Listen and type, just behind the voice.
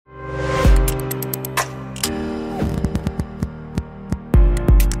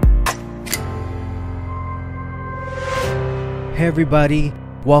Hey everybody,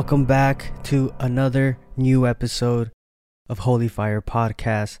 welcome back to another new episode of Holy Fire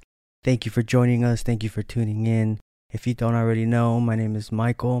Podcast. Thank you for joining us. Thank you for tuning in. If you don't already know, my name is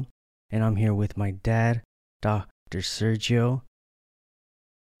Michael, and I'm here with my dad, Dr. Sergio.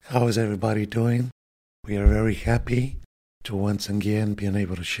 How is everybody doing? We are very happy to once again being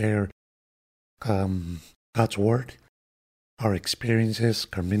able to share God's Word, our experiences,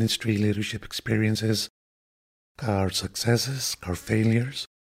 our ministry leadership experiences, our successes, our failures,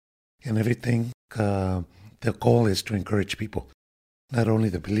 and everything. The goal is to encourage people, not only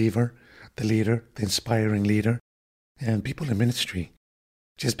the believer, the leader, the inspiring leader, and people in ministry.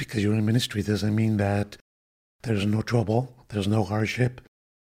 Just because you're in ministry doesn't mean that there's no trouble, there's no hardship,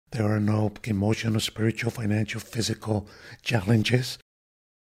 there are no emotional, spiritual, financial, physical challenges.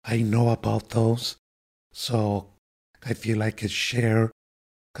 I know about those, so I feel I could share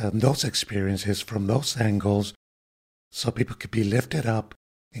those experiences from those angles so people could be lifted up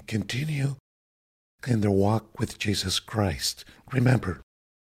and continue in their walk with Jesus Christ. Remember,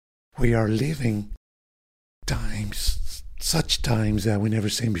 we are living times, such times that we've never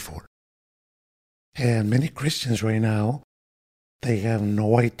seen before. And many Christians right now, they have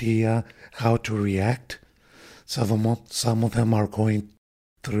no idea how to react. Some of them are going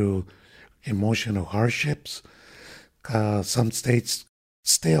through emotional hardships. Some states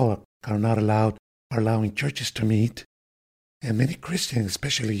still are not allowing churches to meet. And many Christians,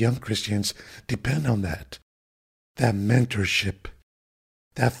 especially young Christians, depend on that mentorship,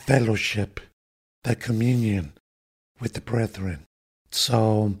 that fellowship, that communion with the brethren.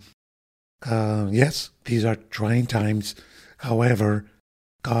 So, yes, these are trying times. However,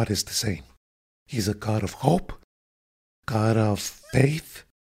 God is the same. He's a God of hope, God of faith.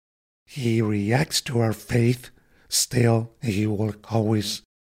 He reacts to our faith still, and He will always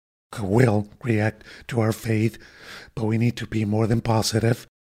react to our faith, but we need to be more than positive.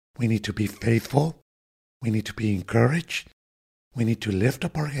 We need to be faithful. We need to be encouraged. We need to lift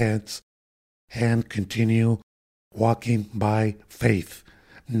up our heads and continue walking by faith,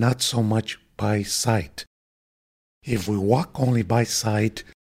 not so much by sight. If we walk only by sight,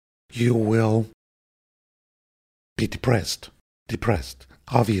 you will be depressed,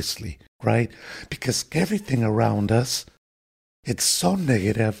 obviously, right? Because everything around us, it's so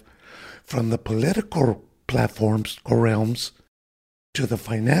negative, from the political platforms or realms to the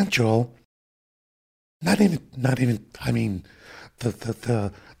financial, not even,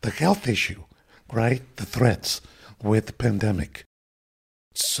 the health issue, right? The threats with the pandemic.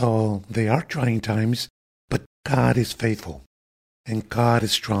 So they are trying times, but God is faithful and God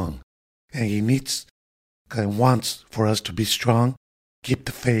is strong, and He needs and wants for us to be strong, keep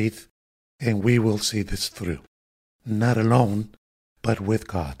the faith, and we will see this through. Not alone, but with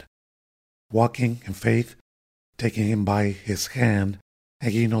God. Walking in faith, taking Him by His hand,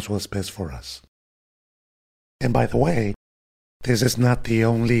 and He knows what's best for us. And by the way, this is not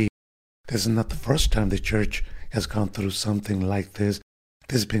the first time the church has gone through something like this.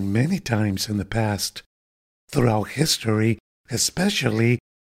 There's been many times in the past, throughout history, especially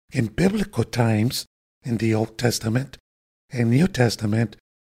in biblical times, in the Old Testament and New Testament,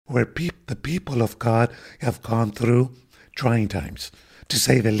 where the people of God have gone through trying times, to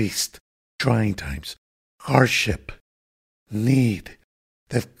say the least. Trying times, hardship, need.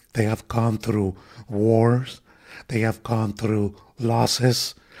 They have gone through wars. They have gone through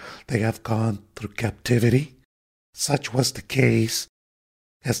losses. They have gone through captivity. Such was the case,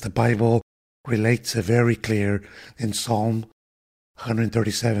 as the Bible relates it very clear in Psalm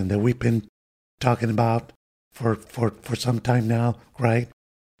 137 that we've been talking about for some time now, right?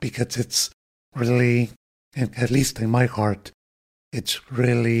 Because it's really, and at least in my heart, it's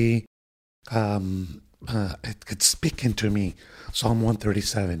really it's speaking to me. Psalm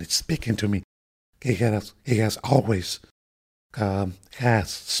 137, it's speaking to me. He has always has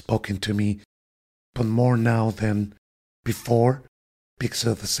spoken to me, but more now than before, because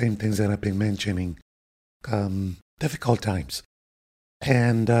of the same things that I've been mentioning. Difficult times.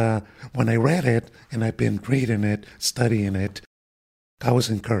 And when I read it, and I've been reading it, studying it, I was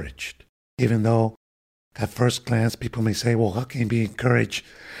encouraged. Even though at first glance, people may say, well, how can you be encouraged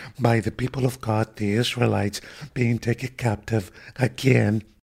by the people of God, the Israelites, being taken captive again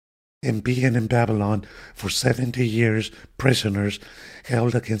and being in Babylon for 70 years, prisoners,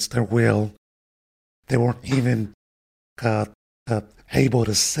 held against their will? They weren't even able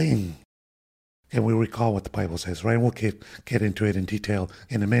to sing. And we recall what the Bible says, right? We'll get into it in detail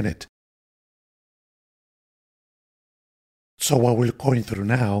in a minute. So what we're going through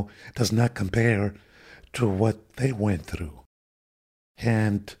now does not compare to what they went through.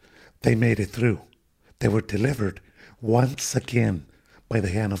 And they made it through. They were delivered once again by the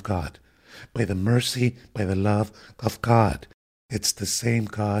hand of God, by the mercy, by the love of God. It's the same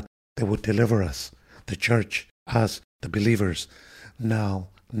God that would deliver us, the church, us, the believers,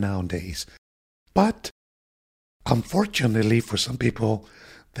 nowadays. But unfortunately, for some people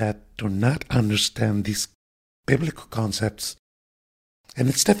that do not understand these biblical concepts, and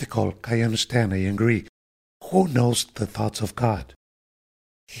it's difficult, I understand, I agree. Who knows the thoughts of God?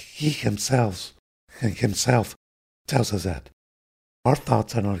 He himself tells us that. Our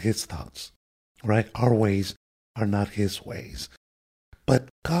thoughts are not his thoughts, right? Our ways are not his ways. But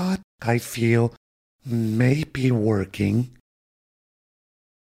God, I feel, may be working.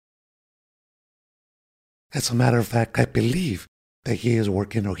 As a matter of fact, I believe that he is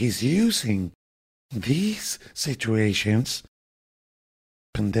working, or he's using these situations,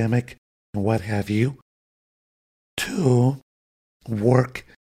 pandemic and what have you, to work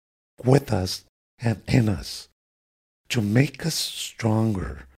with us and in us, to make us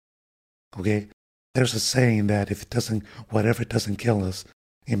stronger. Okay? There's a saying that whatever doesn't kill us,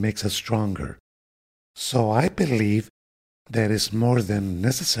 it makes us stronger. So I believe that it's more than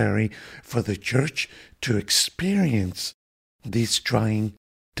necessary for the church to experience these trying,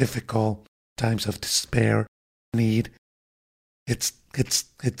 difficult times of despair, need. It's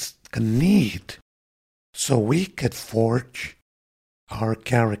a need so we could forge our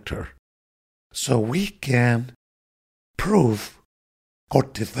character, so we can prove or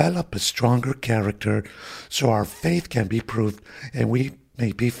develop a stronger character, so our faith can be proved and we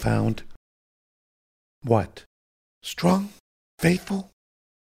may be found what? Strong? Faithful?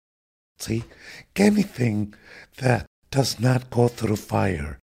 See, anything that does not go through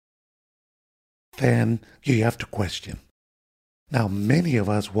fire, then you have to question. Now, many of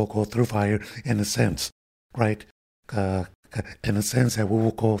us will go through fire in a sense, right? In a sense that we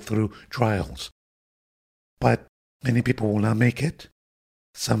will go through trials. But many people will not make it.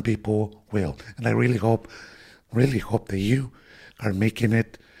 Some people will. And I really hope that you are making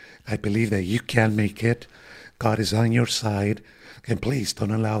it. I believe that you can make it. God is on your side. And please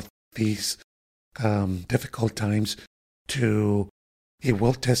don't allow these difficult times it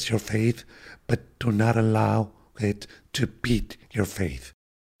will test your faith, but do not allow it to beat your faith.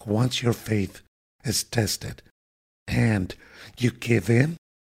 Once your faith is tested and you give in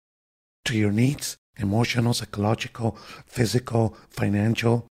to your needs, emotional, psychological, physical,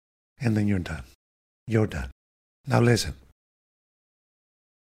 financial, and then you're done. You're done. Now listen.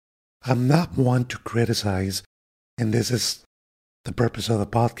 I'm not one to criticize, and this is the purpose of the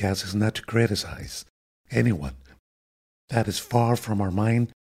podcast, is not to criticize anyone. That is far from our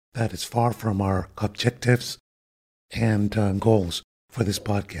mind. That is far from our objectives and goals for this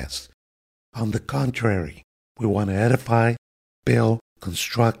podcast. On the contrary, we want to edify, build,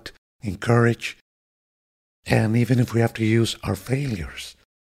 construct, encourage, and even if we have to use our failures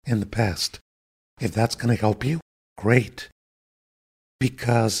in the past, if that's going to help you, great.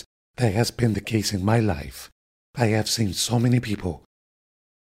 Because that has been the case in my life. I have seen so many people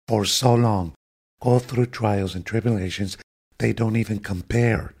for so long go through trials and tribulations, they don't even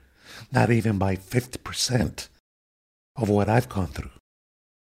compare, not even by 50% of what I've gone through.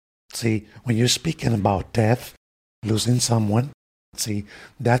 See, when you're speaking about death, losing someone, see,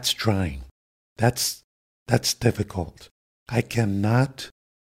 that's trying. That's difficult. I cannot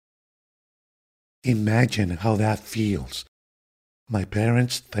imagine how that feels. My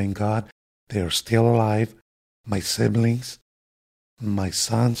parents, thank God, they are still alive. My siblings, my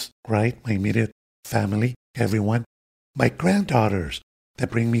sons, right? My immediate family, everyone. My granddaughters that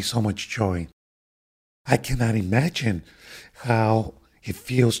bring me so much joy. I cannot imagine how it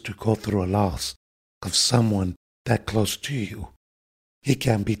feels to go through a loss of someone that close to you. It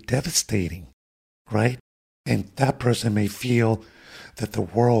can be devastating, right? And that person may feel that the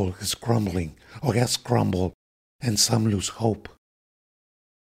world is crumbling or has crumbled, and some lose hope.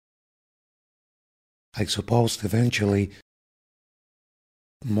 I suppose eventually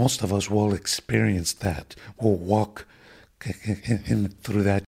most of us will experience that, will walk through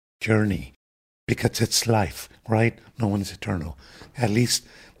that journey, because it's life, right? No one is eternal, at least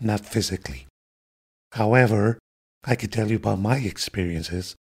not physically. However, I could tell you about my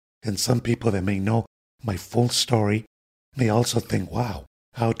experiences, and some people that may know my full story may also think, wow,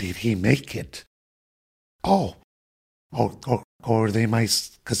 how did he make it? Oh, or they might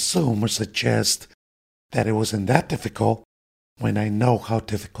assume or suggest that it wasn't that difficult when I know how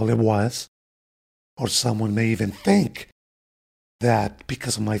difficult it was. Or someone may even think that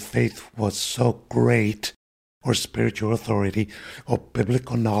because my faith was so great, or spiritual authority, or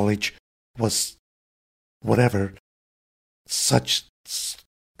biblical knowledge was whatever, such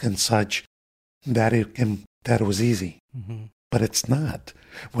and such, that it can that it was easy. Mm-hmm. But it's not.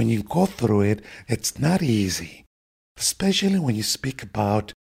 When you go through it, it's not easy. Especially when you speak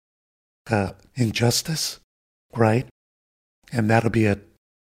about injustice, right? And that'll be a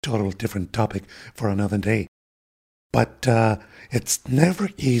total different topic for another day. But it's never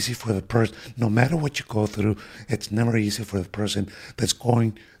easy for the person, no matter what you go through, it's never easy for the person that's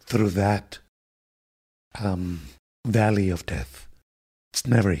going through that valley of death. It's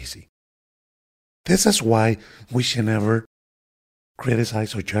never easy. This is why we should never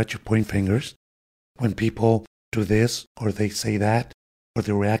criticize or judge or point fingers when people do this or they say that or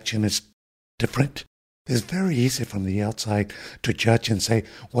the reaction is different. It's very easy from the outside to judge and say,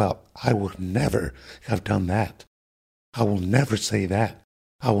 well, I would never have done that. I will never say that.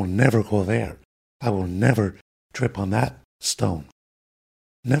 I will never go there. I will never trip on that stone.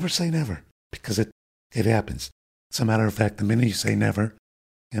 Never say never, because it happens. As a matter of fact, the minute you say never,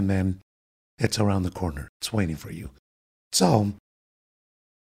 and then it's around the corner. It's waiting for you. So,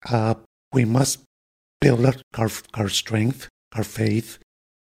 we must build up our strength, our faith,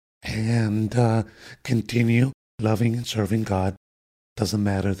 and continue loving and serving God. Doesn't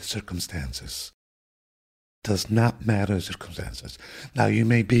matter the circumstances. Does not matter the circumstances. Now, you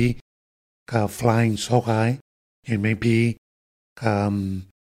may be flying so high. You may be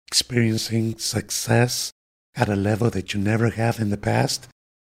experiencing success at a level that you never have in the past.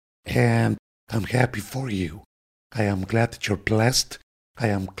 And I'm happy for you. I am glad that you're blessed. I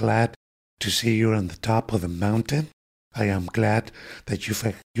am glad to see you on the top of the mountain. I am glad that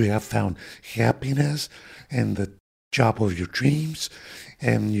you have found happiness in the job of your dreams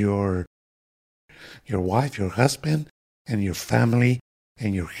and your wife, your husband, and your family,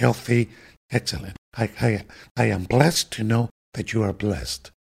 and you're healthy. Excellent. I am blessed to know that you are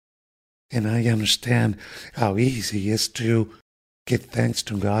blessed. And I understand how easy it is to give thanks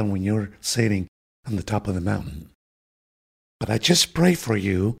to God when you're sitting on the top of the mountain. But I just pray for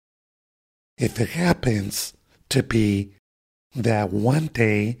you, if it happens to be that one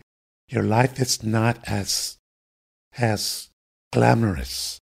day your life is not as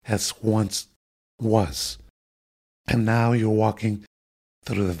glamorous as once was, and now you're walking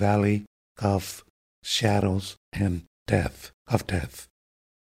through the valley of shadows and death.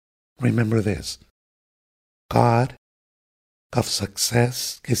 Remember this: God of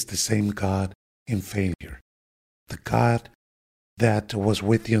success is the same God in failure. The God that was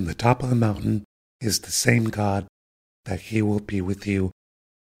with you on the top of the mountain is the same God that He will be with you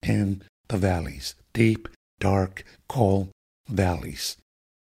in the valleys, deep, dark, cold valleys.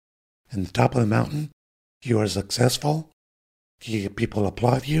 In the top of the mountain, you are successful. People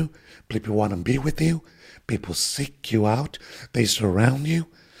applaud you. People want to be with you. People seek you out. They surround you.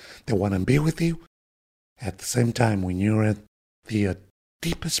 They want to be with you. At the same time, when you're at the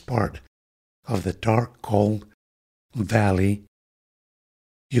deepest part of the dark, cold valley,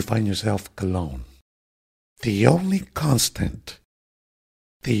 you find yourself alone. The only constant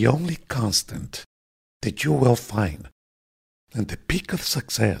that you will find in the peak of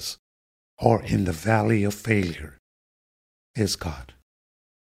success or in the valley of failure is God.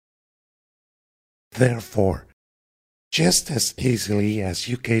 Therefore, just as easily as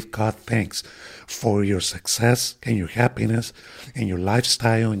you gave God thanks for your success and your happiness and your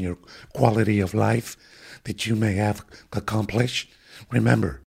lifestyle and your quality of life that you may have accomplished,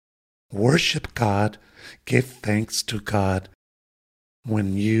 remember, worship God, give thanks to God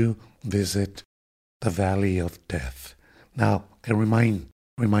when you visit the valley of death. Now, a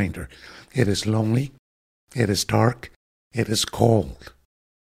reminder, it is lonely, it is dark, it is cold.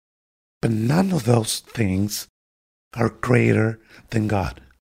 But none of those things are greater than God.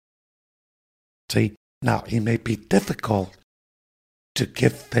 See, now it may be difficult to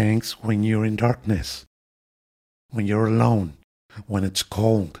give thanks when you're in darkness, when you're alone, when it's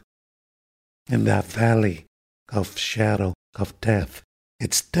cold, in that valley of shadow of death.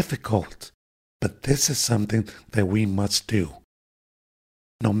 It's difficult, but this is something that we must do.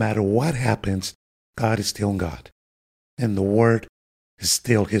 No matter what happens, God is still God, and the Word is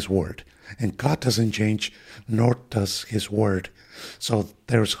still His Word. And God doesn't change, nor does His Word. So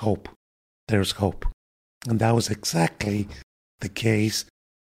there's hope. There's hope. And that was exactly the case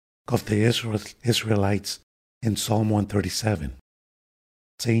of the Israelites in Psalm 137.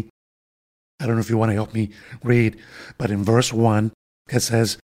 See, I don't know if you want to help me read, but in verse 1, it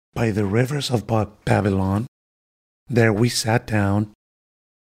says, "By the rivers of Babylon, there we sat down,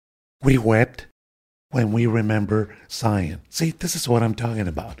 we wept, when we remember Zion." See, this is what I'm talking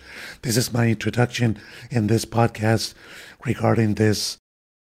about. This is my introduction in this podcast regarding this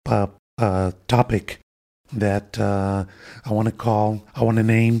topic that I want to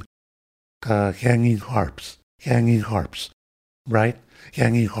name hanging harps, right?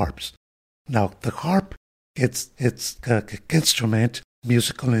 Hanging harps. Now, the harp, it's an instrument,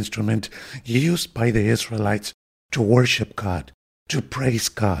 musical instrument, used by the Israelites to worship God, to praise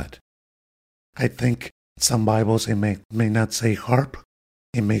God. I think some Bibles, it may not say harp,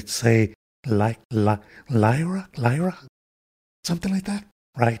 it may say lyra, something like that,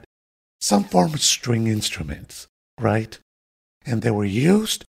 right? Some form of string instruments, right? And they were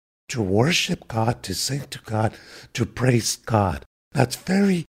used to worship God, to sing to God, to praise God. That's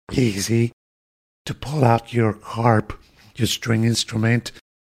very easy to pull out your harp, your string instrument,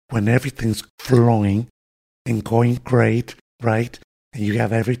 when everything's flowing and going great, right? And you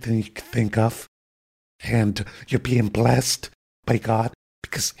have everything you can think of, and you're being blessed by God,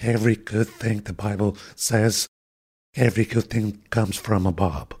 because every good thing, the Bible says, every good thing comes from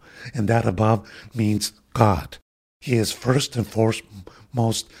above. And that above means God. He is first and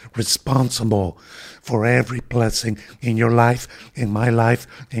foremost responsible for every blessing in your life, in my life,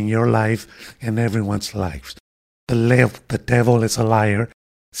 in your life, in everyone's lives. The devil is a liar,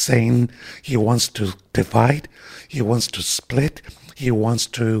 saying he wants to divide, he wants to split, he wants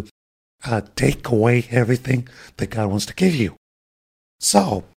to take away everything that God wants to give you.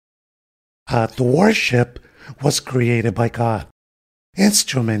 So, the worship was created by God.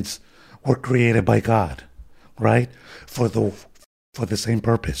 Instruments were created by God, right? For the same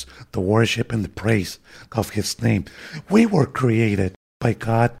purpose, the worship and the praise of His name. We were created by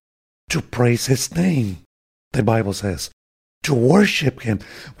God to praise His name, the Bible says. To worship Him.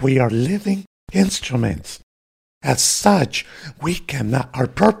 We are living instruments. As such, our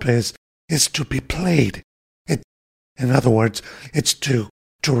purpose is to be played. In other words, it's to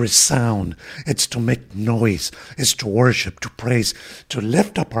resound, it's to make noise, it's to worship, to praise, to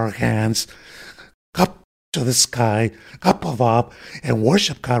lift up our hands up to the sky, up above, and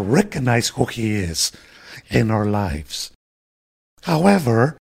worship God, recognize who He is in our lives.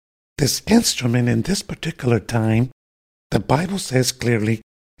 However, this instrument in this particular time, the Bible says clearly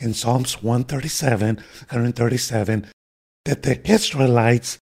in Psalms 137, that the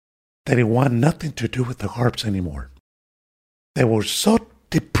Israelites, they didn't want nothing to do with the harps anymore. They were so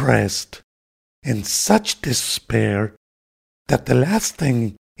depressed, in such despair, that the last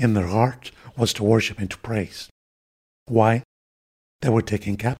thing in their heart was to worship and to praise. Why? They were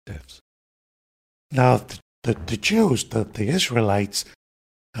taken captives. Now, the Jews, the Israelites,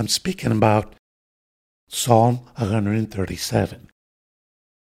 I'm speaking about Psalm 137.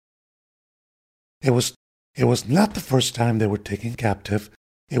 It was not the first time they were taken captive.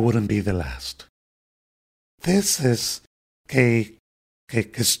 It wouldn't be the last. This is a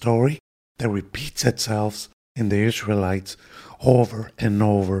story that repeats itself in the Israelites over and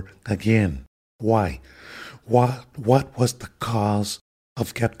over again. Why? What was the cause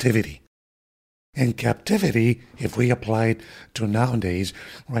of captivity? In captivity, if we apply it to nowadays,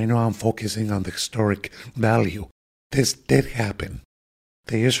 right now I'm focusing on the historic value. This did happen.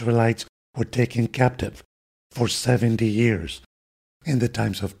 The Israelites were taken captive for 70 years in the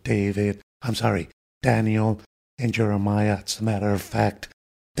times of Daniel, and Jeremiah. As a matter of fact,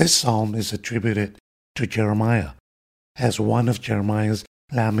 this psalm is attributed to Jeremiah as one of Jeremiah's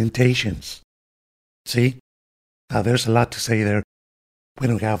lamentations. See? Now there's a lot to say there. We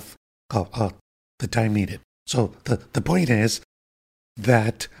don't have the time needed. So the point is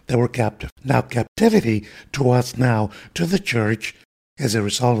that they were captive. Now captivity to us now, to the church, is a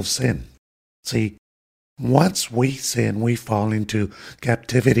result of sin. See? Once we sin, we fall into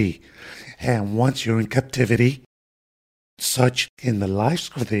captivity. And once you're in captivity, such in the lives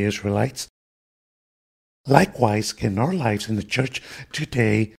of the Israelites, likewise in our lives in the church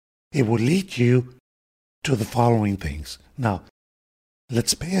today, it will lead you to the following things. Now,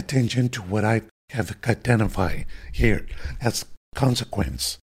 let's pay attention to what I have identified here as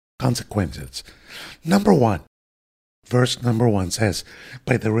consequences. Number one, verse number 1 says,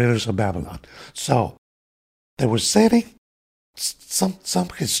 by the rivers of Babylon. So, they were sitting, some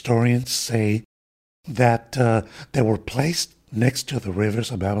historians say that they were placed next to the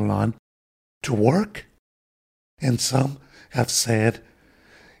rivers of Babylon to work, and some have said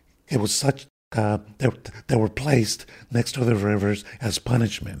it was such they were placed next to the rivers as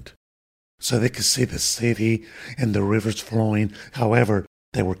punishment, so they could see the city and the rivers flowing. However,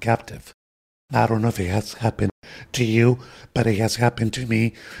 they were captive. I don't know if it has happened to you, but it has happened to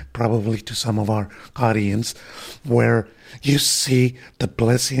me, probably to some of our audience, where you see the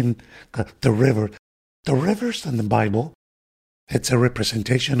blessing, the river. The rivers in the Bible, it's a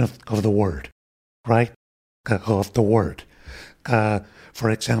representation of the Word, right? Of the Word. For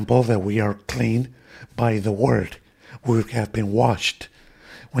example, that we are clean by the Word. We have been washed.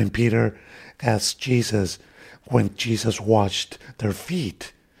 when Peter asked Jesus, when Jesus washed their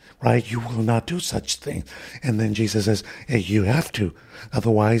feet, right? You will not do such things. And then Jesus says, hey, you have to.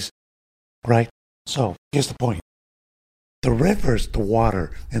 Otherwise, right? So here's the point. The rivers, the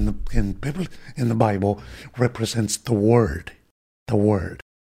water in the Bible represents the Word. The Word.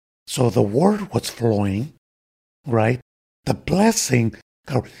 So the Word was flowing, right? The blessing,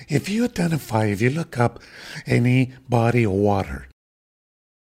 if you look up any body of water,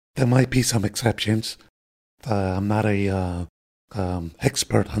 there might be some exceptions. I'm not a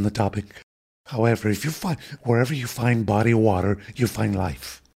expert on the topic. However, if you find, wherever you find body of water, you find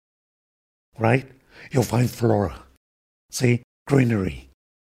life, right? You'll find flora, see, greenery,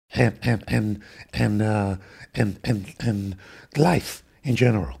 and life in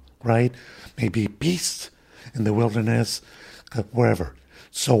general, right? Maybe peace in the wilderness, wherever.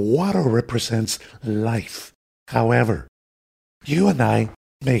 So water represents life. However, you and I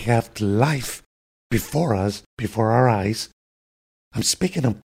may have life before us, before our eyes. I'm speaking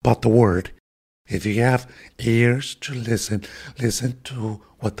about the Word. If you have ears to listen, listen to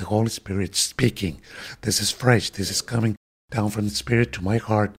what the Holy Spirit is speaking. This is fresh. This is coming down from the Spirit to my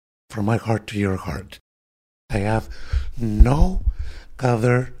heart, from my heart to your heart. I have no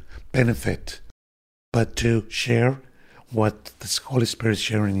other benefit but to share what the Holy Spirit is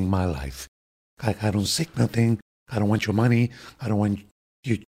sharing in my life. I don't seek nothing. I don't want your money. I don't want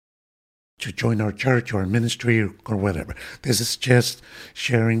you to join our church or ministry or whatever. This is just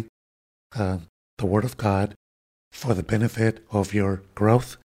sharing the Word of God for the benefit of your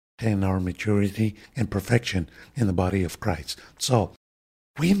growth and our maturity and perfection in the body of Christ. So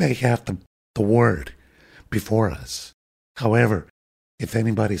we may have the Word before us. However, if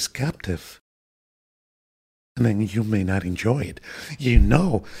anybody's captive, then you may not enjoy it. You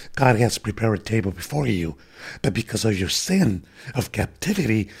know God has prepared a table before you, but because of your sin of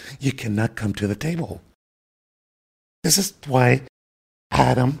captivity, you cannot come to the table. This is why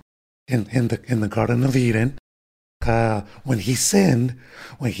Adam in the Garden of Eden, when he sinned,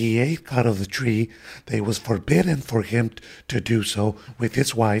 when he ate out of the tree, that it was forbidden for him to do so with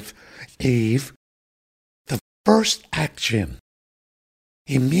his wife, Eve. The first action,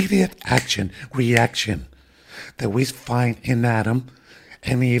 immediate action, reaction that we find in Adam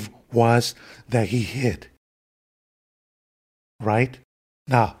and Eve was that he hid. Right?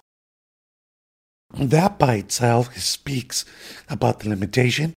 Now, that by itself speaks about the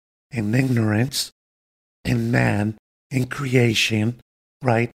limitation and ignorance in man, in creation,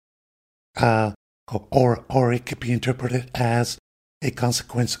 right? Or it could be interpreted as a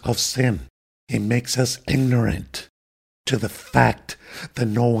consequence of sin. It makes us ignorant to the fact that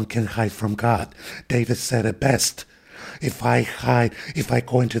no one can hide from God. David said it best. If I hide, if I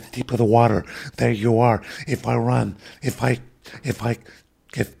go into the deep of the water, there you are. If I run, if I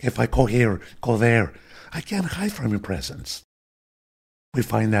go here, go there, I can't hide from your presence. We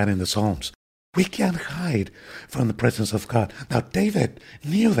find that in the Psalms. We can't hide from the presence of God. Now, David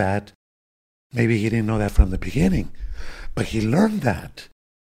knew that. Maybe he didn't know that from the beginning, but he learned that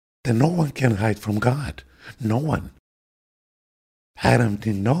no one can hide from God. No one. Adam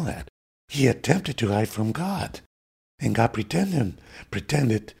didn't know that. He attempted to hide from God. And God pretended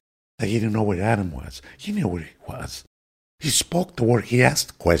that he didn't know where Adam was. He knew where he was. He spoke the word. He asked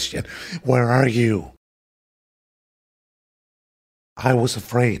the question, where are you? I was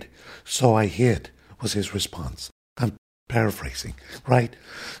afraid, so I hid, was his response. I'm paraphrasing, right?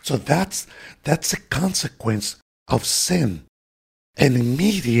 So that's a consequence of sin. An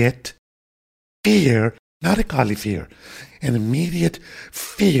immediate fear, not a godly fear, an immediate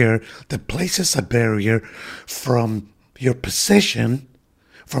fear that places a barrier from your position,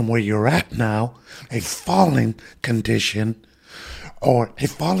 from where you're at now, a fallen condition,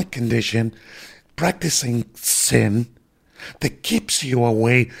 practicing sin that keeps you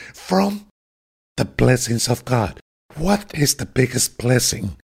away from the blessings of God. What is the biggest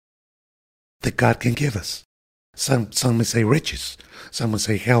blessing that God can give us? Some may say riches, some may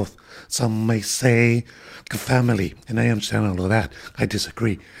say health, some may say family, and I understand all of that. I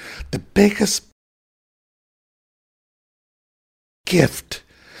disagree. The biggest gift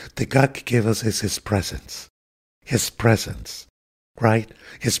that God can give us is His presence. His presence, right?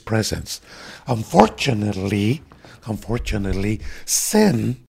 His presence. Unfortunately,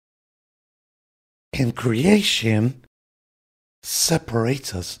 sin in creation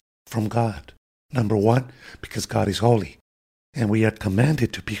separates us from God. Number one, because God is holy. And we are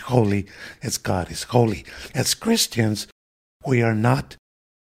commanded to be holy as God is holy. As Christians, we are not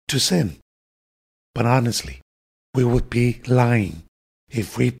to sin. But honestly, we would be lying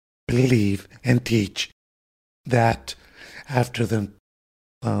if we believe and teach that after the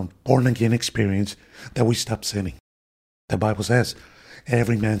born again experience that we stop sinning. The Bible says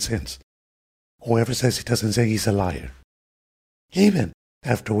every man sins. Whoever says he doesn't sin, he's a liar. Even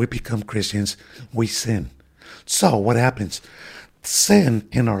after we become Christians, we sin. So what happens? Sin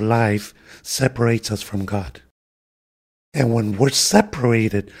in our life separates us from God. And when we're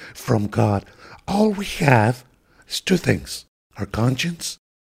separated from God, all we have is two things. Our conscience,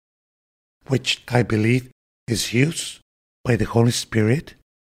 which I believe is used by the Holy Spirit.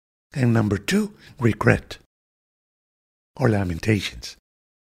 And number two, regret or lamentations.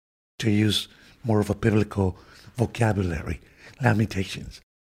 To use more of a biblical vocabulary, lamentations.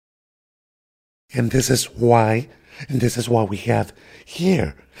 And this is why we have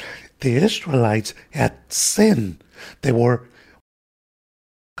here. The Israelites had sinned. They were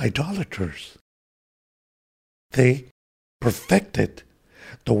idolaters. They perfected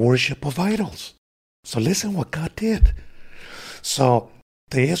the worship of idols. So listen what God did. So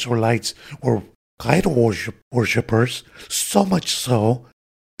the Israelites were idol worshippers, so much so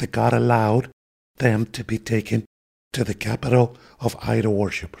that God allowed them to be taken to the capital of idol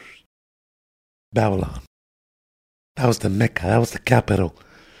worshippers, Babylon. That was the Mecca, that was the capital.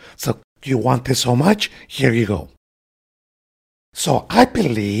 So you want this so much? Here you go. So I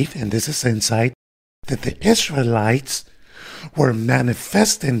believe, and this is insight, that the Israelites were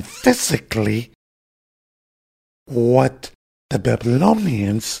manifesting physically what the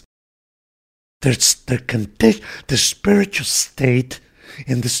Babylonians, their condition, the spiritual state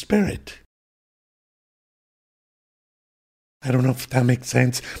in the spirit. I don't know if that makes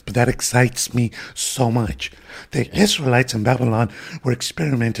sense, but that excites me so much. The Israelites in Babylon were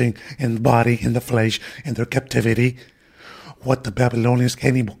experimenting in the body, in the flesh, in their captivity, what the Babylonians,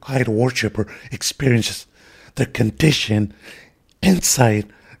 any idol worshiper, experiences, their condition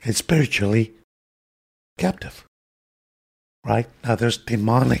inside and spiritually captive. Right? Now there's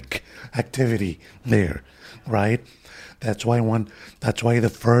demonic activity there, right? That's why the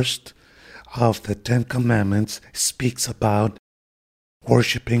first of the 10 Commandments speaks about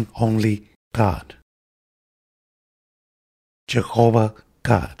worshiping only God. Jehovah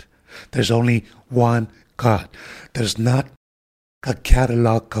God. There's only one God. There's not a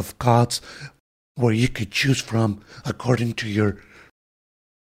catalog of gods where you could choose from according to your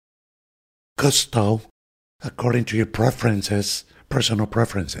gusto, according to your preferences, personal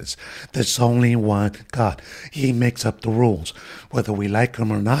preferences. There's only one God. He makes up the rules. Whether we like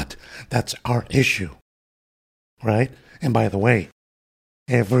him or not, that's our issue. Right? And by the way,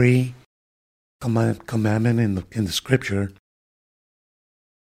 every commandment in the scripture,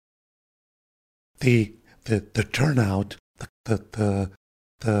 the turnout,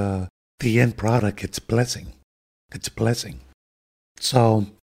 the end product, it's blessing. It's blessing. So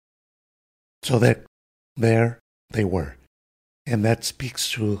that there they were. And that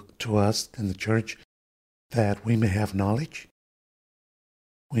speaks to us in the church that we may have knowledge,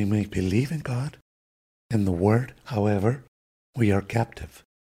 we may believe in God, in the Word, however, we are captive.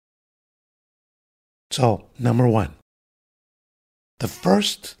 So, number one, the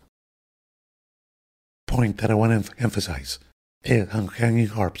first point that I want to emphasize on hanging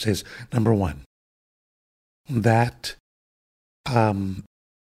harps is, number one, that the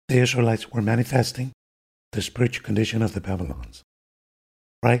Israelites were manifesting the spiritual condition of the Babylons.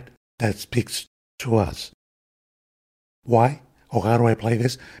 Right? That speaks to us. Why? Or how do I apply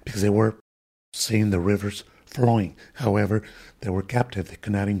this? Because they were seeing the rivers flowing. However, they were captive. They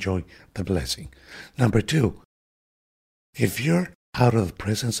could not enjoy the blessing. Number two, if you're out of the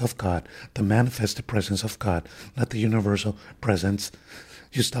presence of God, the manifested presence of God, not the universal presence,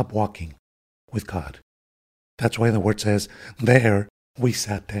 you stop walking with God. That's why the word says, there we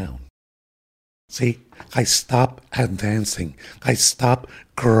sat down. See, I stop advancing. I stop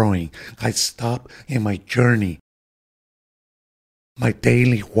growing. I stop in my journey, my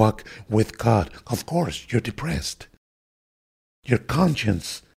daily walk with God. Of course, you're depressed. Your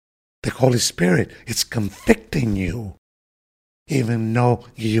conscience, the Holy Spirit, is convicting you. Even though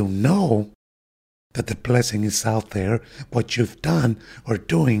you know that the blessing is out there, what you've done or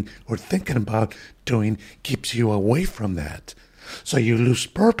doing or thinking about doing keeps you away from that. So you lose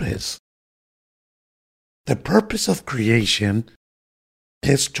purpose. The purpose of creation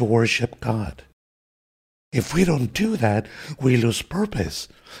is to worship God. If we don't do that, we lose purpose.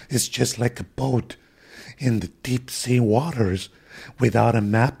 It's just like a boat in the deep sea waters without a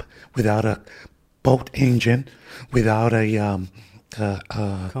map, without a boat engine, without a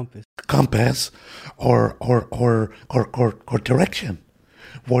compass or direction.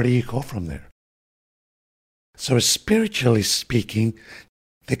 Where do you go from there? So spiritually speaking,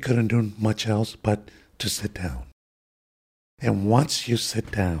 they couldn't do much else but to sit down. And once you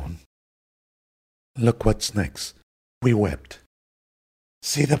sit down, look what's next. We wept.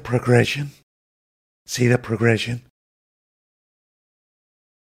 See the progression? See the progression?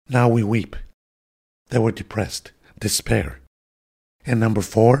 Now we weep. They were depressed, despair. And number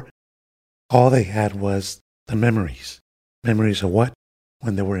 4, all they had was the memories. Memories of what?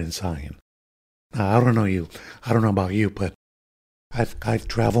 When they were in Zion. Now, I don't know about you, but I've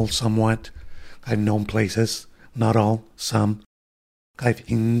traveled somewhat. I've known places, not all, some. I've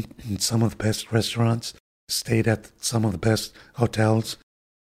eaten in some of the best restaurants, stayed at some of the best hotels.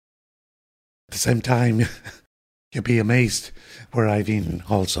 At the same time, you'll be amazed where I've eaten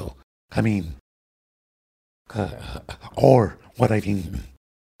also. I mean, or what I've eaten,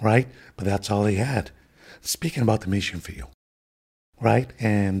 right? But that's all they had. Speaking about the mission field, right?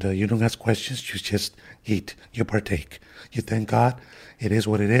 And you don't ask questions, you just eat, you partake. You thank God, it is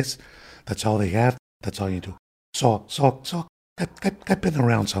what it is. That's all they have, that's all you do. So, I've been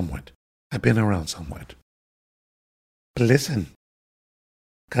around somewhat. But listen,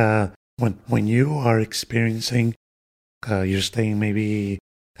 when you are experiencing, you're staying maybe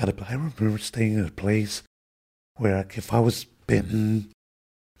I remember staying at a place where if I was bitten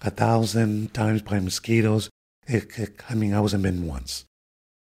 1,000 times by mosquitoes, I wasn't bitten once.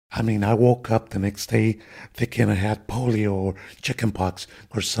 I woke up the next day thinking I had polio or chickenpox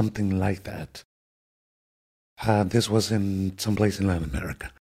or something like that. This was in some place in Latin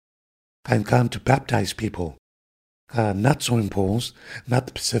America. I've gone to baptize people, not swimming pools, not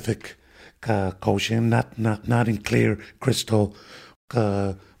the Pacific Ocean, not in clear crystal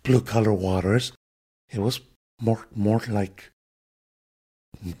blue color waters. It was more like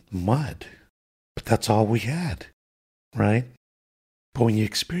mud. But that's all we had, right? But when you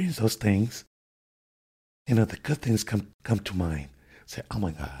experience those things, the good things come to mind. Say, oh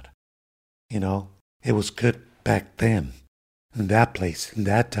my God, it was good back then, in that place, in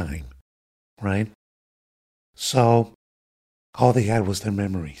that time, right? So all they had was their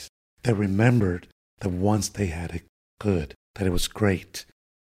memories. They remembered that once they had it good, that it was great.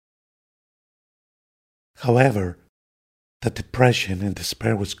 However, the depression and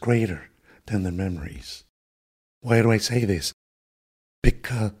despair was greater than the memories. Why do I say this?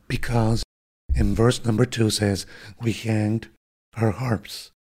 Because in verse number 2 says, we hanged our harps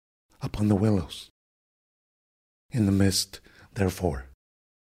upon the willows in the midst, therefore.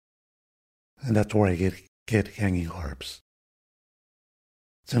 And that's where I get hanging harps.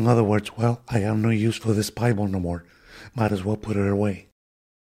 So in other words, well, I have no use for this Bible no more. Might as well put it away.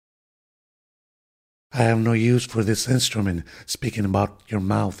 I have no use for this instrument, speaking about your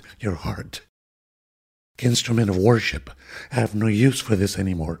mouth, your heart. Instrument of worship. I have no use for this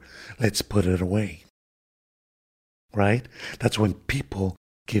anymore. Let's put it away. Right? That's when people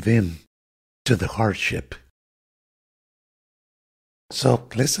give in to the hardship. So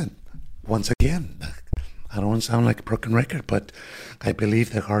listen, once again, I don't want to sound like a broken record, but I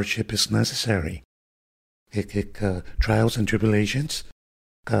believe that hardship is necessary. Trials and tribulations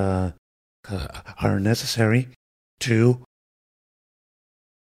are necessary to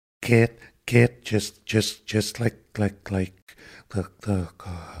get just like the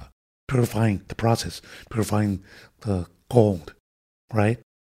purifying the process, purifying the gold, right?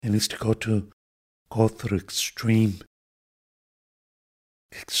 It needs to go through extreme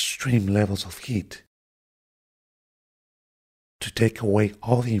levels of heat to take away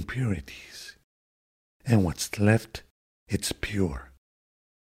all the impurities, and what's left, it's pure.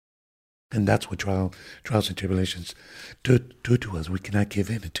 And that's what trials and tribulations do to us. We cannot give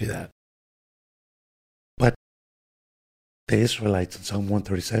in to that. But the Israelites in Psalm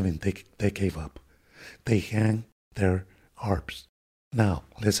 137, they gave up. They hang their harps. Now,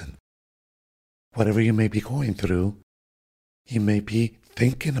 listen. Whatever you may be going through, you may be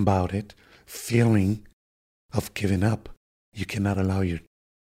thinking about it, feeling of giving up. You cannot allow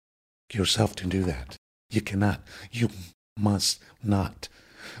yourself to do that. You cannot. You must not.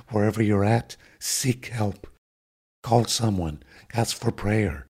 Wherever you're at, seek help. Call someone. Ask for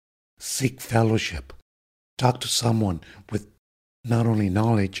prayer. Seek fellowship. Talk to someone with not only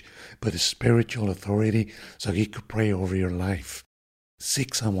knowledge, but a spiritual authority so he could pray over your life.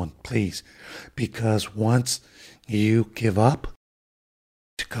 Seek someone, please. Because once you give up,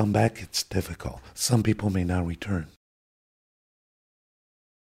 to come back, it's difficult. Some people may not return.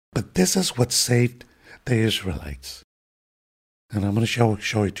 But this is what saved the Israelites. And I'm going to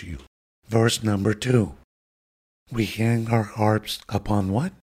show it to you. Verse number 2. We hang our harps upon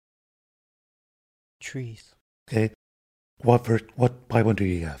what? Trees. Okay. What Bible do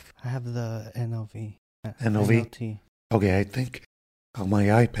you have? I have the NLV. NLV? NLT. Okay, I think on my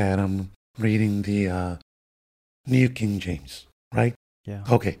iPad I'm reading the New King James, right? Yeah.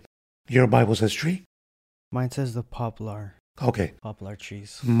 Okay. Your Bible says tree? Mine says the poplar Okay.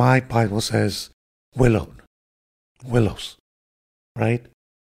 trees. My Bible says willows, right?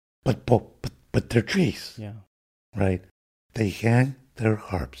 But they're trees, Yeah. right? They hang their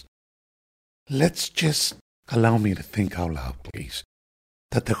harps. Let's just allow me to think out loud, please.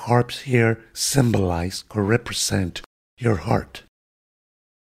 That the harps here symbolize or represent your heart.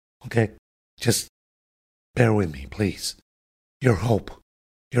 Okay? Just bear with me, please. Your hope,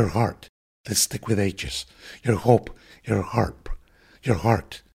 your heart. Let's stick with H's. Your hope, your harp, your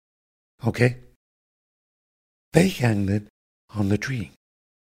heart. Okay? They hanged it on the tree.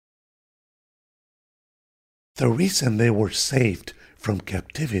 The reason they were saved from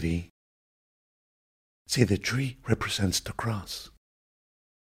captivity, see, the tree represents the cross.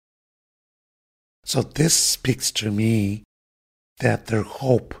 So this speaks to me that their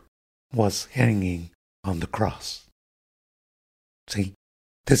hope was hanging on the cross. See,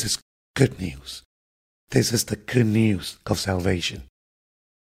 this is good news. This is the good news of salvation.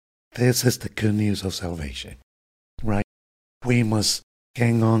 This is the good news of salvation, right? We must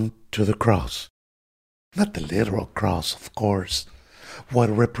hang on to the cross. Not the literal cross, of course. What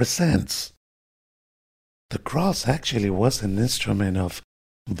it represents. The cross actually was an instrument of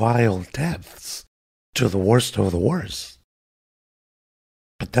vile deaths to the worst of the worst.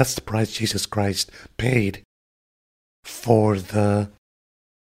 But that's the price Jesus Christ paid for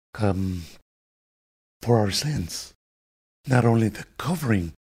for our sins. Not only the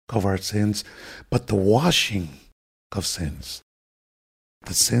covering of our sins, but the washing of sins.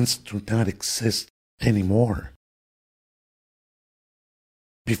 The sins do not exist anymore.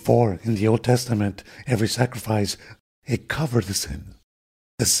 Before, in the Old Testament, every sacrifice, it covered the sin.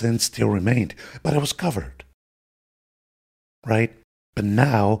 The sin still remained, but it was covered. Right? But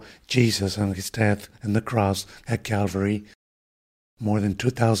now, Jesus on his death on the cross at Calvary, more than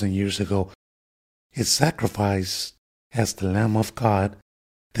 2,000 years ago, his sacrifice as the Lamb of God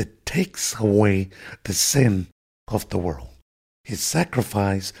that takes away the sin of the world. His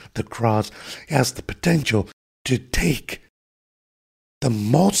sacrifice, the cross, has the potential to take the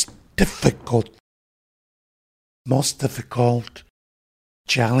most difficult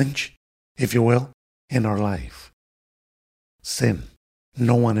challenge, if you will, in our life. Sin.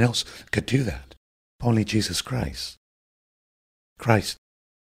 No one else could do that. Only Jesus Christ.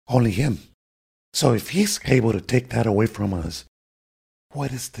 Only Him. So if He's able to take that away from us,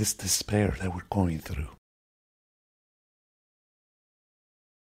 what is this despair that we're going through?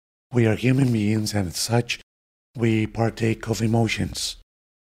 We are human beings, and as such, we partake of emotions.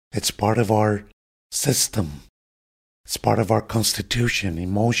 It's part of our system. It's part of our constitution,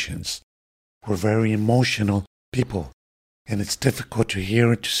 emotions. We're very emotional people. And it's difficult to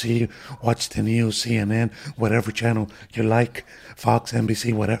hear, to see, watch the news, CNN, whatever channel you like, Fox,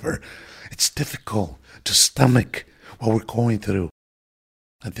 NBC, whatever. It's difficult to stomach what we're going through.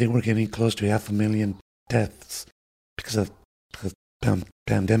 I think we're getting close to 500,000 deaths because of the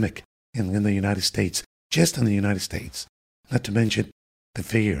pandemic in the United States, just in the United States, not to mention the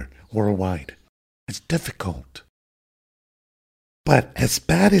fear worldwide. It's difficult. But as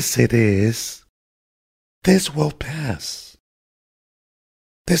bad as it is, this will pass.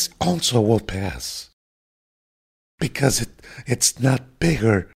 This also will pass. Because it's not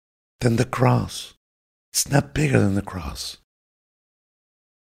bigger than the cross. It's not bigger than the cross.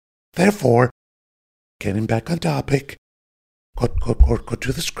 Therefore, getting back on topic, go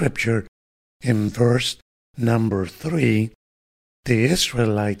to the scripture. In verse number 3, the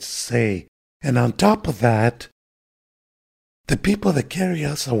Israelites say, and on top of that, the people that carry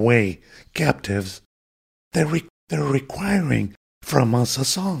us away captives, they're requiring from us a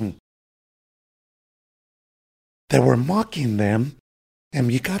song. They were mocking them,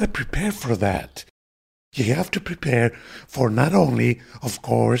 and you got to prepare for that. You have to prepare for not only, of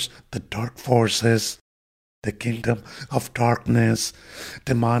course, the dark forces, the kingdom of darkness,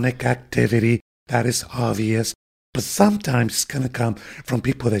 demonic activity, that is obvious, but sometimes it's going to come from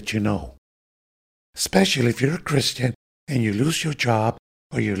people that you know. Especially if you're a Christian and you lose your job,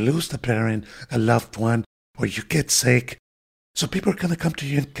 or you lose a parent, a loved one, or you get sick. So people are going to come to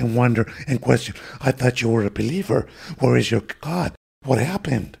you and can wonder and question, I thought you were a believer. Where is your God? What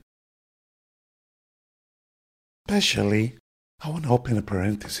happened? Especially, I want to open a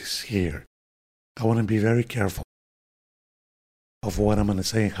parenthesis here. I want to be very careful of what I'm going to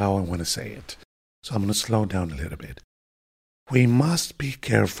say and how I want to say it. So I'm going to slow down a little bit. We must be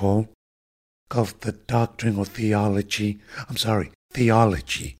careful of the doctrine or theology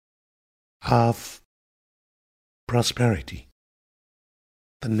of prosperity.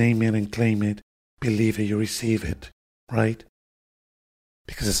 The name it and claim it believe it, you receive it, right?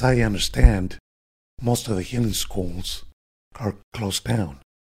 Because as I understand, most of the healing schools are closed down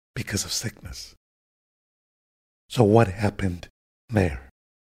because of sickness. So what happened there?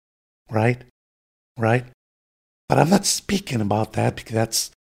 Right? Right? But I'm not speaking about that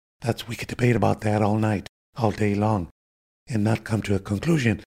because that's we could debate about that all night, all day long, and not come to a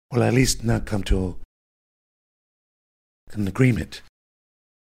conclusion, or at least not come to an agreement.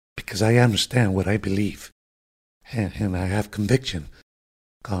 Because I understand what I believe, and I have conviction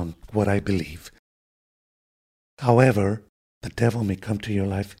on what I believe. However, the devil may come to your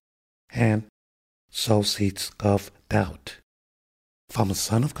life and sow seeds of doubt. If I'm a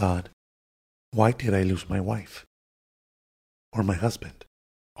son of God, why did I lose my wife? Or my husband?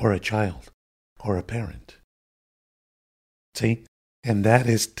 Or a child? Or a parent? See? And that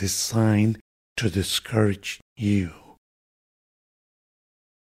is designed to discourage you.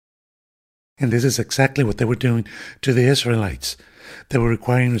 And this is exactly what they were doing to the Israelites. They were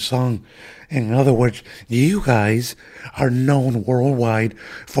requiring a song. In other words, you guys are known worldwide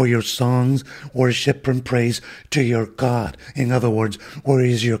for your songs, worship, and praise to your God. In other words, where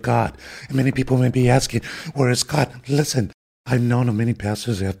is your God? And many people may be asking, where is God? Listen, I've known of many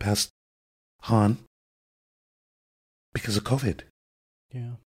pastors that have passed on because of COVID.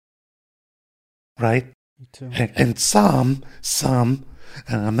 Yeah. Right? Me too. And some,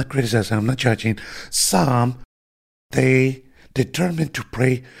 and I'm not criticizing, I'm not judging, some, they determined to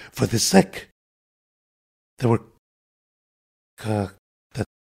pray for the sick. They were they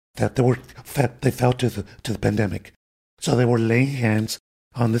fell to the pandemic, so they were laying hands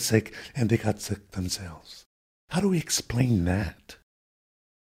on the sick, and they got sick themselves. How do we explain that?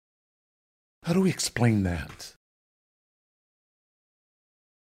 How do we explain that?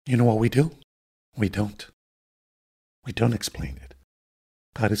 You know what we do? We don't. We don't explain it.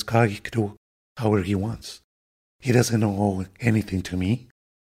 God is God. He can do however He wants. He doesn't owe anything to me.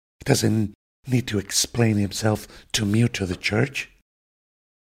 He doesn't need to explain Himself to me or to the church.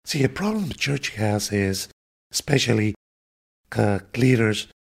 See, a problem the church has is, especially leaders,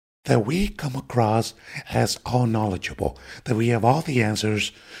 that we come across as all knowledgeable, that we have all the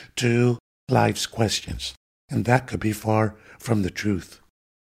answers to life's questions. And that could be far from the truth.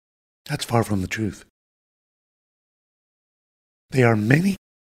 That's far from the truth. There are many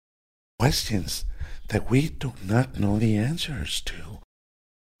questions that we do not know the answers to.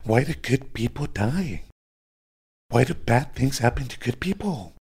 Why do good people die? Why do bad things happen to good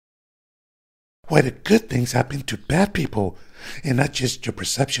people? Why do good things happen to bad people? And not just your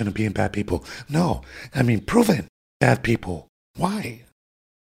perception of being bad people. No, I mean proven bad people. Why?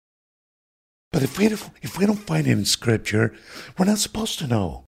 But if we don't find it in Scripture, we're not supposed to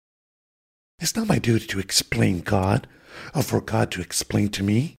know. It's not my duty to explain God, or for God to explain to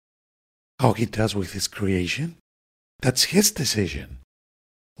me how He does with His creation. That's His decision.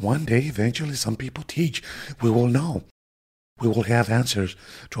 One day, eventually, some people teach. We will know. We will have answers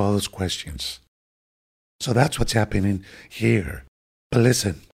to all those questions. So that's what's happening here. But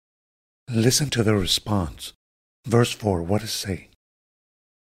listen to the response. Verse 4, what does it say?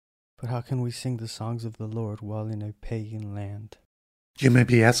 But how can we sing the songs of the Lord while in a pagan land? You may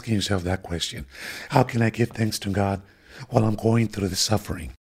be asking yourself that question. How can I give thanks to God while I'm going through the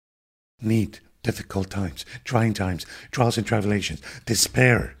suffering, need, difficult times, trying times, trials and tribulations,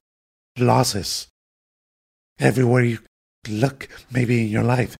 despair, losses? Everywhere you look, maybe in your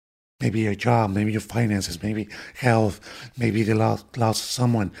life, maybe your job, maybe your finances, maybe health, maybe the loss of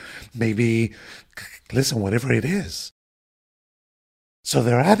someone, maybe, listen, whatever it is. So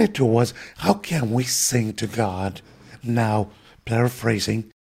their attitude was, how can we sing to God now,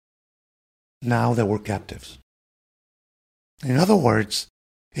 paraphrasing, now that we're captives? In other words,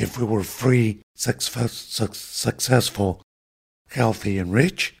 if we were free, successful, healthy, and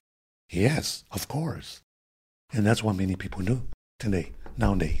rich, yes, of course. And that's what many people do today,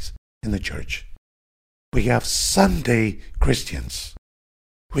 nowadays, in the church. We have Sunday Christians.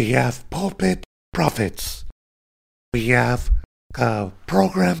 We have pulpit prophets. We have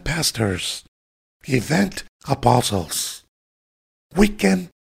program pastors, event apostles, weekend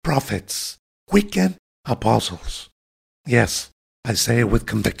prophets, weekend apostles. Yes, I say it with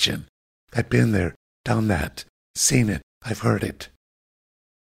conviction. I've been there, done that, seen it, I've heard it.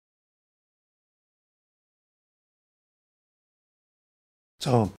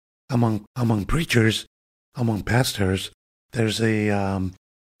 So, among preachers, among pastors, there's a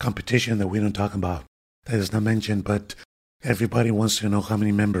competition that we don't talk about. That is not mentioned, but everybody wants to know how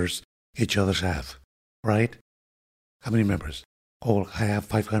many members each other's have, right? How many members? Oh, I have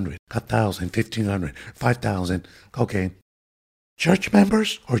 500, 1,000, 1,500, 5,000. Okay. Church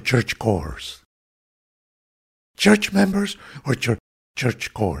members or church cores? church members or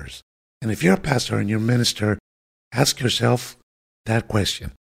church cores? And if you're a pastor and you're a minister, ask yourself that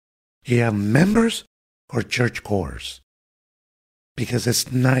question. Do you have members or church cores? Because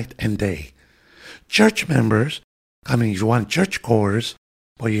it's night and day. Church members, you want church cores,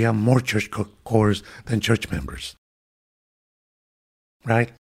 but you have more church cores than church members.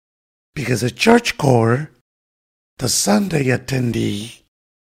 Right? Because a church core, the Sunday attendee,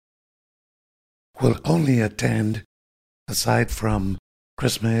 will only attend, aside from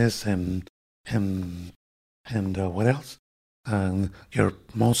Christmas and what else? Your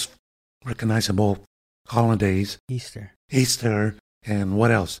most recognizable holidays. Easter, and what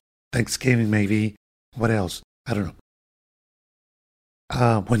else? Thanksgiving, maybe. What else? I don't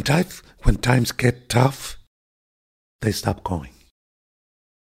know. When times get tough, they stop going.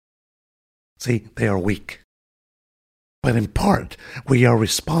 See, they are weak. But in part, we are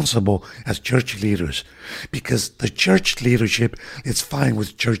responsible as church leaders because the church leadership is fine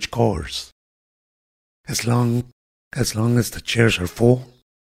with church cores. As long as the chairs are full,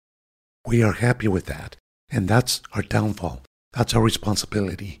 we are happy with that. And that's our downfall. That's our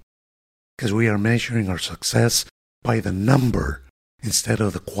responsibility. Because we are measuring our success by the number instead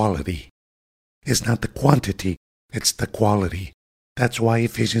of the quality. It's not the quantity, it's the quality. That's why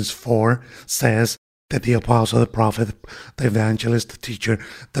Ephesians 4 says that the apostle, the prophet, the evangelist, the teacher,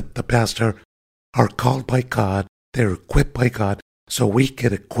 the pastor are called by God, they're equipped by God, so we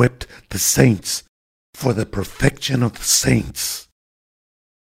get equipped, the saints, for the perfection of the saints.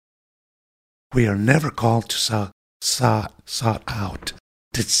 We are never called to sought out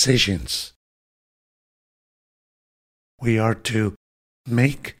decisions. We are to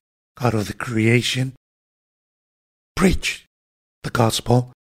make out of the creation, preach the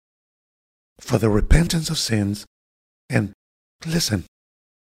gospel for the repentance of sins. And listen,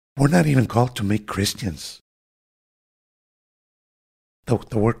 we're not even called to make Christians.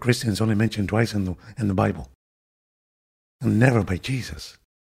 The word Christian is only mentioned twice in the Bible, and never by Jesus.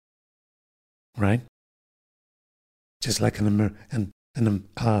 Right? Just like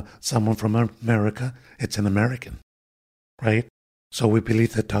someone from America, it's an American. Right? So we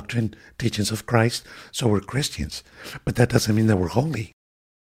believe the doctrine, teachings of Christ, so we're Christians. But that doesn't mean that we're holy.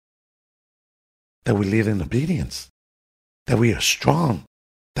 That we live in obedience. That we are strong.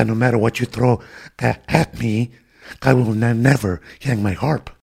 That no matter what you throw at me, I will never hang my harp.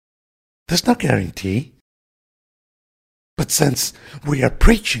 There's no guarantee. But since we are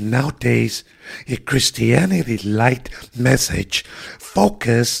preaching nowadays a Christianity light message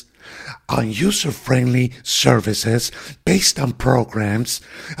focused on user-friendly services based on programs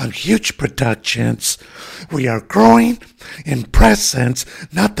and huge productions, we are growing in presence,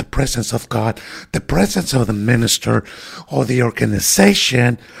 not the presence of God, the presence of the minister or the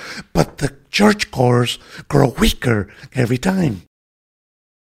organization, but the church cores grow weaker every time.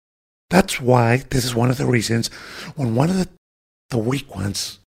 That's why this is one of the reasons when one of the weak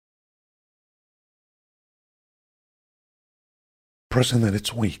ones, person that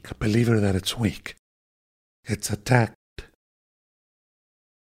it's weak, a believer that it's weak, it's attacked.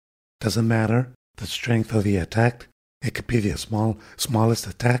 Doesn't matter the strength of the attack. It could be the smallest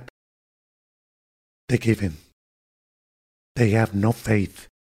attack. They give in. They have no faith,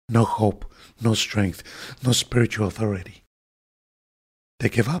 no hope, no strength, no spiritual authority. They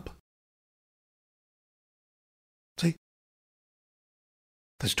give up. See?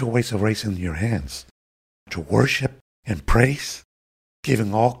 There's two ways of raising your hands. To worship and praise,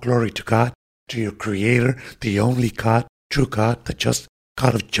 giving all glory to God, to your Creator, the only God, true God, the just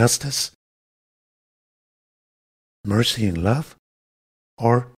God of justice, mercy and love,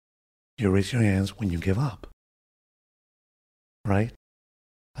 or you raise your hands when you give up. Right?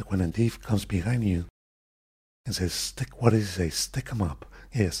 Like when a thief comes behind you and says, what does he say? Stick him up.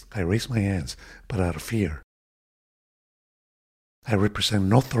 Yes, I raise my hands, but out of fear. I represent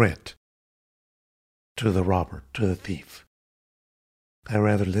no threat to the robber, to the thief. I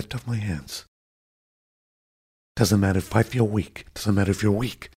rather lift up my hands. Doesn't matter if I feel weak. Doesn't matter if you're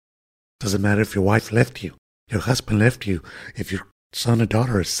weak. Doesn't matter if your wife left you, your husband left you, if your son or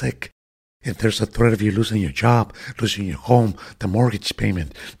daughter is sick, if there's a threat of you losing your job, losing your home, the mortgage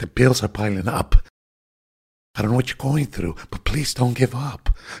payment, the bills are piling up. I don't know what you're going through, but please don't give up.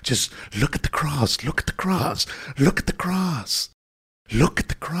 Just look at the cross, look at the cross, look at the cross, look at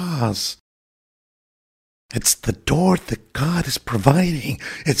the cross. It's the door that God is providing.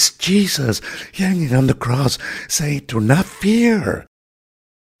 It's Jesus hanging on the cross saying, do not fear.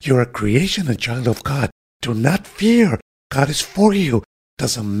 You're a creation, a child of God. Do not fear. God is for you.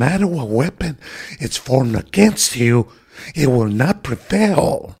 Doesn't matter what weapon it's formed against you, it will not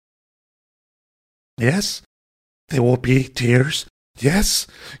prevail. Yes? there will be tears. Yes,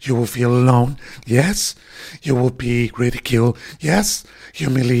 you will feel alone. Yes, you will be ridiculed. Yes,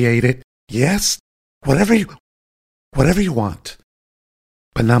 humiliated. Yes, whatever you want,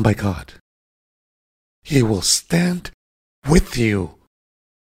 but not by God. He will stand with you,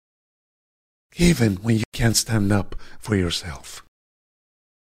 even when you can't stand up for yourself.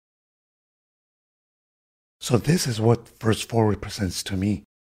 So this is what verse 4 represents to me.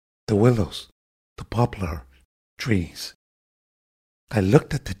 The willows, the poplar trees. I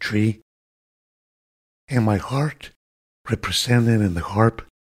looked at the tree, and my heart represented in the harp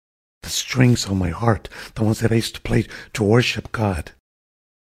the strings of my heart, the ones that I used to play to worship God.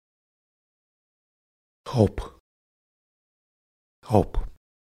 Hope. Hope.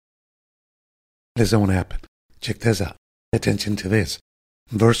 Listen what happened. Check this out. Pay attention to this.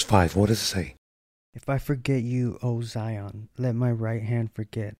 Verse 5, what does it say? If I forget you, O Zion, let my right hand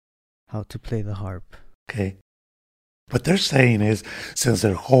forget how to play the harp. Okay. What they're saying is, since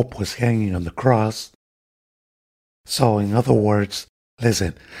their hope was hanging on the cross, so in other words,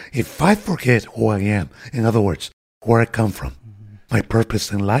 listen, if I forget who I am, in other words, where I come from, my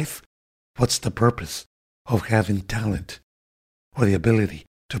purpose in life, what's the purpose of having talent or the ability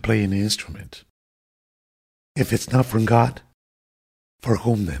to play an instrument? If it's not from God, for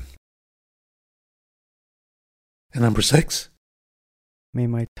whom then? And number 6? May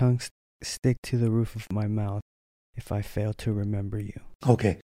my tongue stick to the roof of my mouth if I fail to remember you.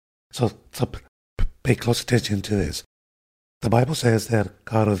 Okay, so pay close attention to this. The Bible says that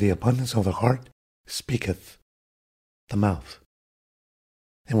out of the abundance of the heart speaketh the mouth.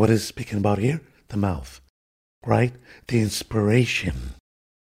 And what is speaking about here? The mouth, right? The inspiration,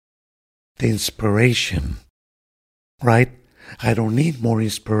 right? I don't need more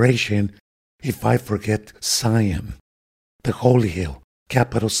inspiration if I forget Zion, the holy hill,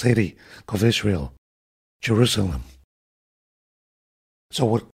 capital city of Israel, Jerusalem.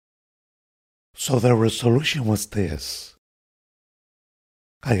 So the resolution was this.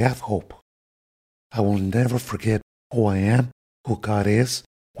 I have hope. I will never forget who I am, who God is,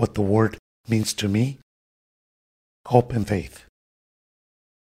 what the word means to me. Hope and faith.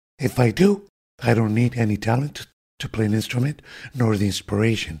 If I do, I don't need any talent to play an instrument, nor the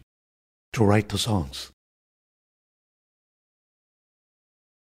inspiration to write the songs,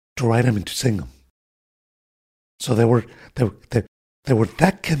 to write them and to sing them. So they were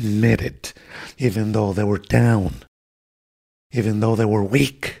that committed, even though they were down, even though they were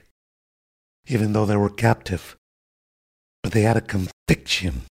weak, even though they were captive. But they had a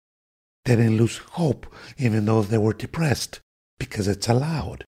conviction. They didn't lose hope, even though they were depressed, because it's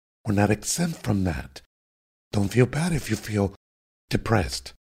allowed. We're not exempt from that. Don't feel bad if you feel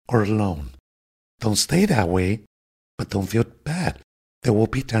depressed or alone. Don't stay that way, but don't feel bad. There will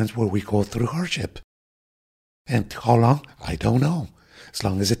be times where we go through hardship. And how long? I don't know. As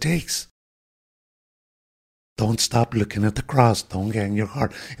long as it takes. Don't stop looking at the cross. Don't hang your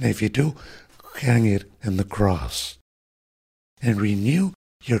heart. And if you do, hang it in the cross. And renew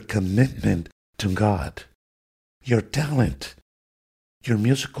your commitment to God. Your talent. Your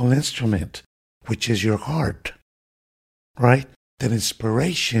musical instrument, which is your heart. Right? That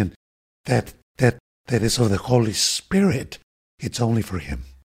inspiration that is of the Holy Spirit. It's only for Him.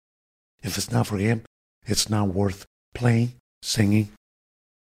 If it's not for Him, it's not worth playing, singing,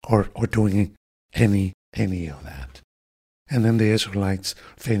 or doing any of that. And then the Israelites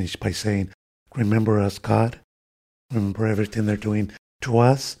finished by saying, remember us, God. Remember everything they're doing to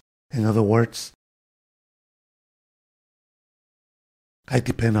us. In other words, I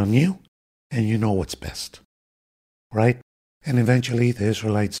depend on you, and you know what's best. Right? And eventually the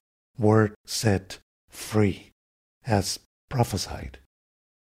Israelites were set free, as prophesied.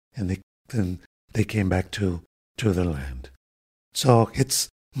 And they came back to the land. So it's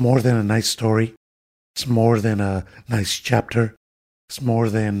more than a nice story. It's more than a nice chapter. It's more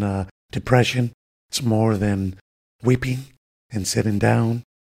than depression. It's more than weeping and sitting down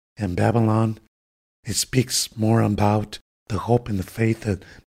and Babylon. It speaks more about the hope and the faith that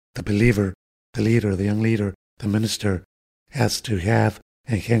the believer, the leader, the young leader, the minister has to have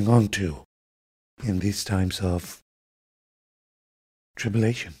and hang on to in these times of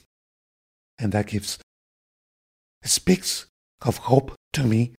tribulation. And that it speaks of hope to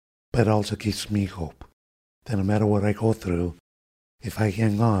me, but also gives me hope that no matter what I go through, if I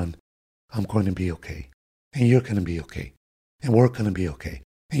hang on, I'm going to be okay. And you're going to be okay. And we're going to be okay.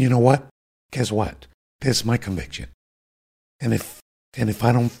 And you know what? Guess what? This is my conviction. And if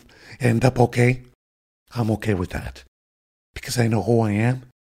I don't end up okay, I'm okay with that. Because I know who I am,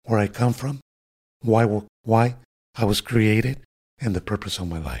 where I come from, why I was created, and the purpose of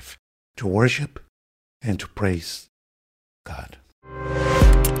my life. To worship and to praise God.